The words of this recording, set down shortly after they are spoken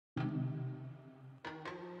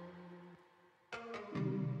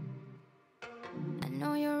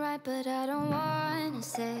right, but I don't wanna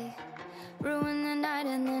say. Ruined the night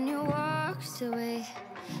and then you walked away.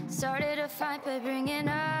 Started a fight by bringing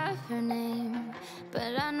up her name,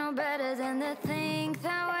 but I know better than to think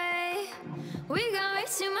that way. We got way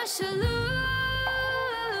too much to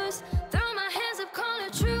lose. Throw my hands up, call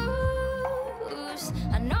it truce.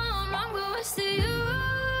 I know I'm wrong, but what's the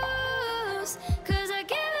use? 'Cause I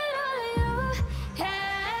give it all to you,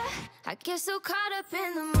 yeah. I get so caught up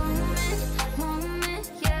in the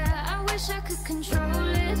moment, yeah. I wish I could control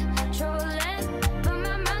it, but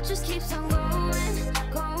my mouth just keeps on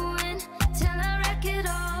going, till I wreck it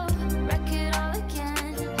all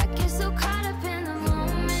again. I get so caught up in the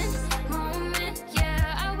moment,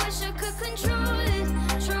 yeah. I wish I could control it,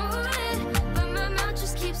 but my mouth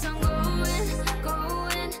just keeps on going,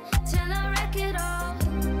 till I wreck it all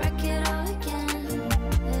again,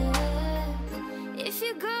 yeah. If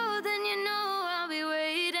you go, then you know I'll be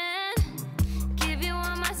waiting. Give you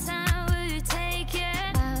all my time, will you take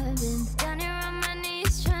it? I've been down here on my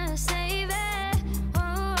knees trying to save it.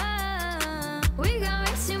 We got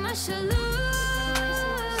way too much to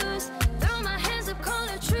lose. Throw my hands up, call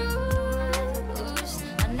it truce.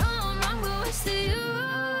 I know I'm wrong, but what's the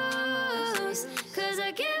use? 'Cause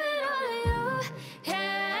I give it all to you,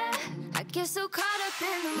 yeah. I get so caught up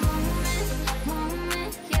in the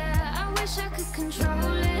moment, yeah. I wish I could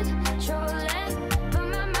control it, but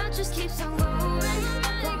my mouth just keeps on going,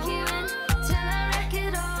 till I wreck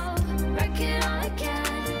it all again.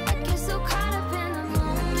 I get so caught up in the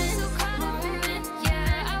moment,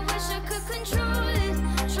 yeah. I wish I could control it,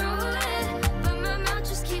 but my mouth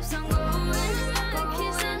just keeps on going,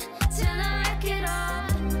 till I wreck it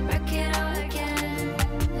all again,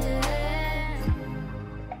 yeah.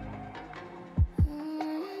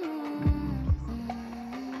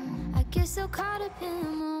 I get so caught up in the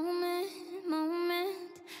moment.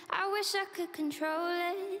 I wish I could control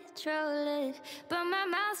it, but my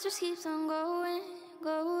mouth just keeps on going,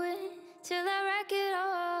 till I wreck it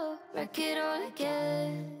all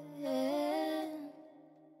again, yeah.